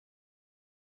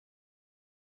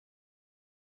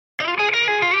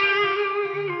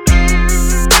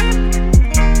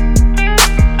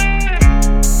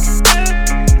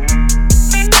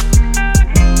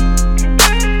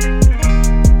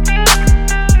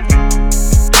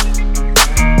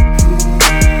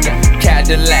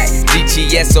shellac.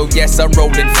 GTS, oh yes, I'm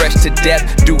rolling fresh to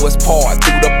death. Do us part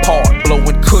through the park,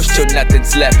 blowing kush till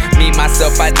nothing's left. Me,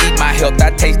 myself, I need my health.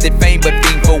 I tasted fame, but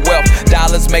fiend for wealth.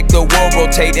 Dollars make the world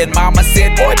rotate, and mama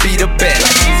said, boy, be the best.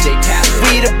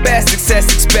 We the best, success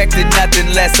expected,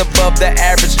 nothing less. Above the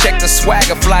average, check the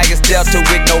swagger. Flyers Delta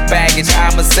with no baggage.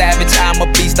 I'm a savage, I'm a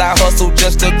beast. I hustle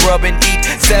just to grub and eat.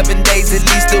 7 days at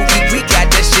least a week. We got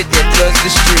that shit that floods the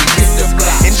streets.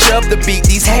 And shove the beat.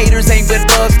 These haters ain't but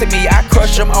bugs to me. I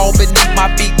crush them all beneath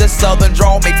my feet. The southern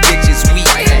drawl makes bitches weak.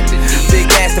 Big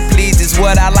ass to please is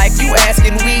what I like. You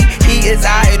asking we? He is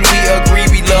I and we agree.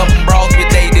 We love them bras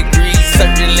with 8 degrees.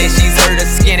 Certainly she's heard of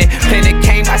skinny. Plenty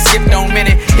came, I skipped on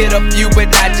minute. Hit a few, but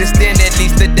not just then. At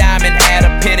least a diamond, add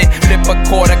a penny. Flip a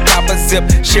quarter, cop a zip.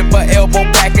 Ship a elbow,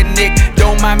 back a nick.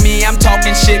 Don't mind me, I'm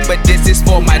talking shit, but this is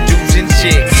for my dudes and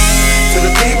chicks. To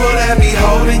the people that be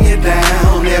holding you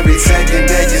down every second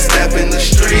that you step in the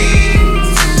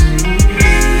streets.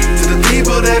 To the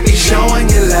people that be showing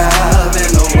you love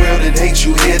in the world that hates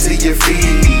you head to your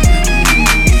feet.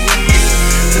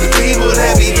 To the people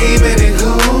that be keeping it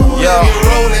cool. If you're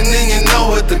rolling, then you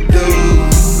know what to do.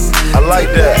 I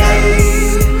like that.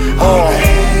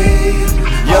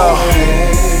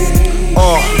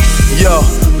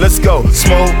 Let's go.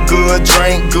 Smoke good,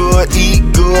 drink good, eat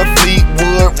good,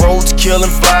 Fleetwood, roach,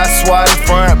 killing fly, swatting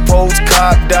front post,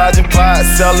 cop dodging pot,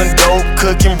 selling dope,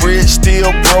 cooking rich, still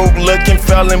broke, looking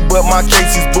felon, but my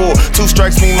case is bull. 2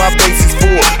 strikes me, my base is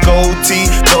full. Gold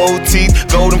teeth,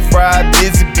 golden fried,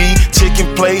 busy bee, chicken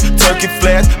plate, turkey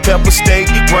flats, pepper steak,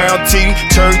 brown tea,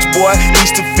 church boy,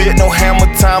 Easter fit, no hammer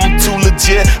time, I'm too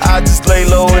legit. I just lay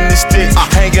low in the stick,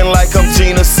 hanging like I'm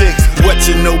Gina 6. What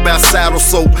you know about saddle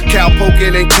soap, cow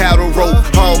poking and cattle rope,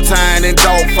 hog tying and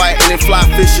dog fighting and fly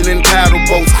fishing in paddle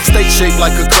boats. Stay shaped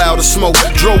like a cloud of smoke.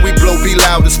 Dro we blow, be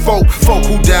loud as folk. Folk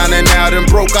who down and out and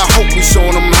broke. I hope we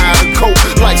showing them how to cope.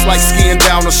 Life's like skiing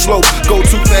down a slope. Go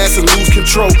too fast and lose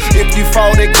control. If you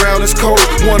fall, that ground is cold.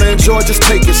 Wanna enjoy, just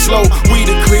take it slow. We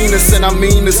the cleanest and I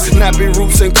mean this. Nappy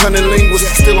Roots and cunning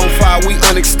linguists. Still on fire, we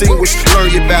unextinguished.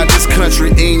 Learn you about this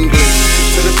country English.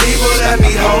 To the people that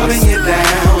be holding you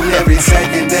down every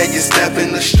second that you step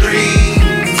in the streets.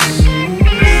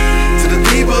 To the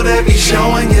people that be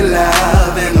showing you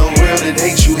love in a world that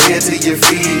hates you head to your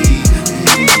feet.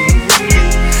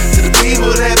 To the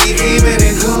people that be keeping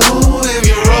it cool. If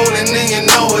you're rolling, then you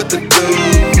know what to do.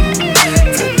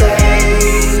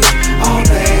 Today, all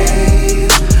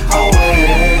day,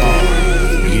 always.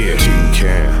 Yeah,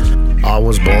 2Can. I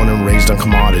was born and raised on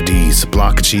commodities. A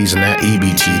block of cheese and that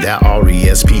EBT. That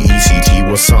RESPECT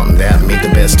was something that made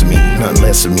the best of me. Nothing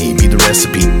less of me, be the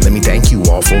recipe. Let me thank you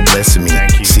all for blessing me.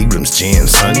 Seagram's gin,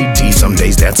 Sunny D. Some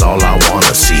days that's all I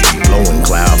wanna see. Blowing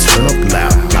clouds, turn up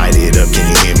loud. Light it up, can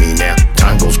you hear me now?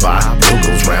 Time goes by, world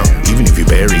goes round. Even if you're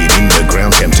buried in the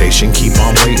ground, temptation keep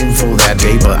on waiting for that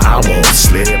day, but I won't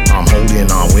slip. I'm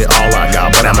holding on with all I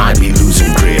got, but I might be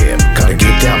losing grip. Gotta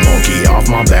get that monkey off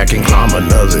my back and climb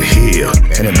another hill.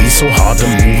 And it be so hard to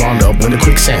move on up when the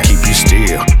quicksand keep you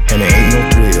still. And it ain't no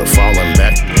thrill falling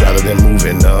back rather than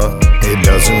moving up. It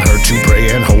doesn't hurt to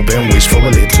pray and hope and wish for a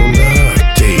little luck.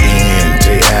 Day in,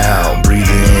 day out, breathe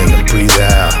in, breathe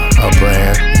out. A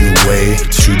brand new way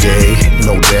today,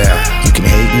 no doubt. You can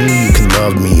hate me, you can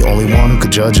love me. Only one who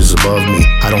could judge is above me.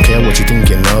 I don't care what you're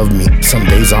thinking of me. Some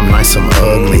days I'm nice, some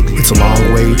ugly. It's a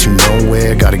long way to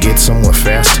nowhere, gotta get somewhere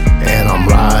fast. And I'm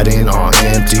riding on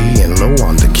empty and low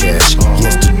on the cash.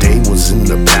 Yesterday was in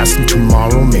the past and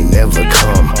tomorrow may never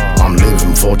come. I'm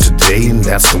living for today and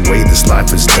that's the way this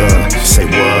life is done. Say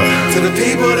what? To the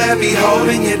people that be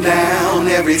holding you down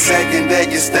every second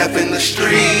that you step in the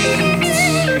streets.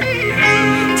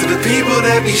 To the people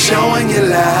that be showing you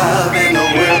love in a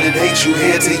world that hates you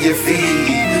head to your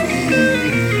feet.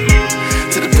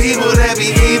 To the people that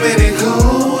be here